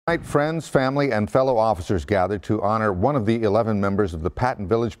Tonight, friends, family, and fellow officers gathered to honor one of the 11 members of the Patton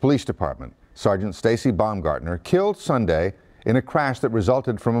Village Police Department, Sergeant Stacy Baumgartner, killed Sunday in a crash that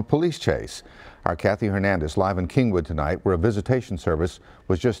resulted from a police chase. Our Kathy Hernandez live in Kingwood tonight, where a visitation service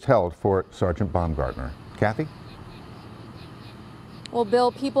was just held for Sergeant Baumgartner. Kathy? Well,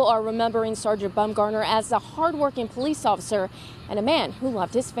 Bill, people are remembering Sergeant Baumgartner as a hardworking police officer and a man who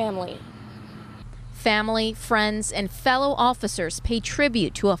loved his family. Family, friends, and fellow officers pay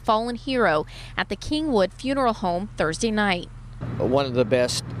tribute to a fallen hero at the Kingwood Funeral Home Thursday night. One of the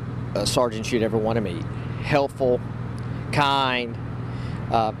best sergeants you'd ever want to meet. Helpful, kind,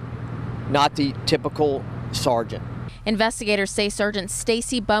 not the typical sergeant. Investigators say Sergeant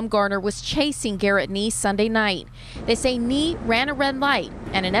Stacy Baumgartner was chasing Garrett Nee Sunday night. They say Nee ran a red light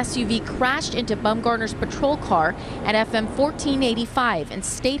and an SUV crashed into Baumgartner's patrol car at FM 1485 and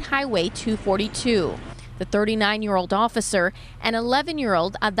State Highway 242. The 39-year-old officer and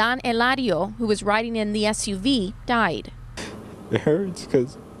 11-year-old Adan Eladio, who was riding in the SUV, died. It hurts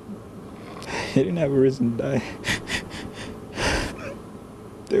because he didn't have a reason to die.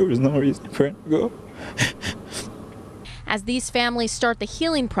 There was no reason for him to go. As these families start the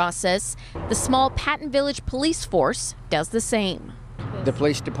healing process, the small Patton Village police force does the same. The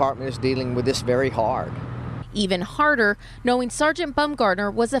police department is dealing with this very hard. Even harder, knowing Sergeant Baumgartner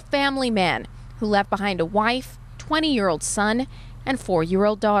was a family man who left behind a wife, 20-year-old son, and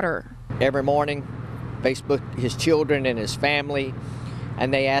 4-year-old daughter. Every morning, Facebook his children and his family,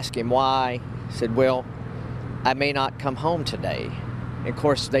 and they ask him why. He said, well, I may not come home today. And of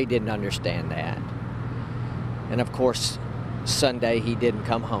course, they didn't understand that. And of course, Sunday he didn't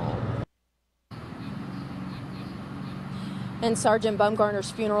come home. And Sergeant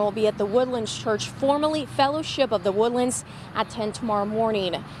Baumgartner's funeral will be at the Woodlands Church, formerly Fellowship of the Woodlands, at 10 tomorrow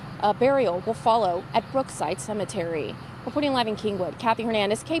morning. A burial will follow at Brookside Cemetery. Reporting live in Kingwood, Kathy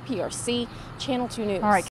Hernandez, KPRC, Channel 2 News. All right.